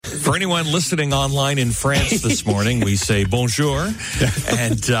For anyone listening online in France this morning, we say bonjour.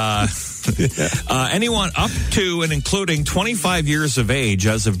 And anyone up to and including 25 years of age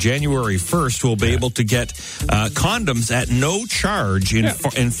as of January 1st will be able to get condoms at no charge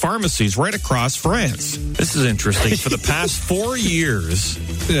in pharmacies right across France. This is interesting. For the past 4 years,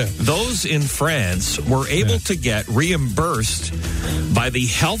 those in France were able to get reimbursed by the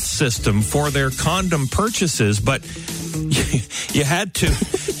health system for their condom purchases, but you had to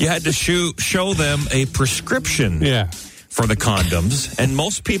show them a prescription for the condoms, and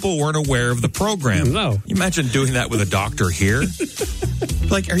most people weren't aware of the program. No. You imagine doing that with a doctor here?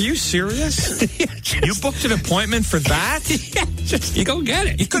 Like, are you serious? You booked an appointment for that? You go get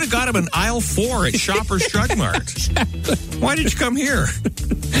it. You could have got him in aisle 4 at Shoppers Drug Mart. Why did you come here?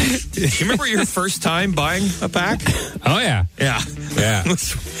 You remember your first time buying a pack? Oh, yeah. Yeah.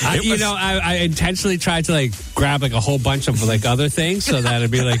 I intentionally tried to, grab, a whole bunch of, other things so that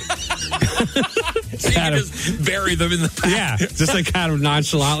it'd be, so you can just bury them in the pack. Yeah, just, kind of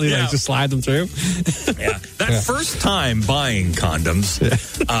nonchalantly, just slide them through. Yeah. That first time buying condoms,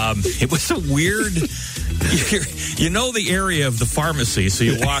 it was a weird... You know the area of the pharmacy, so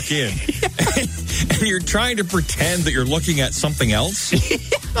you walk in, and you're trying to pretend that you're looking at something else.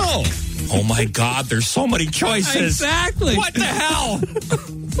 Oh my God, there's so many choices. Exactly. What the hell?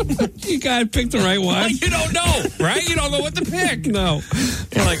 You gotta pick the right one. Well, you don't know, right? You don't know what to pick. No.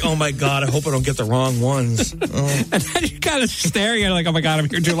 You're like, oh my God, I hope I don't get the wrong ones. And then you're kind of staring at it like, oh my God, I'm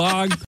here too long.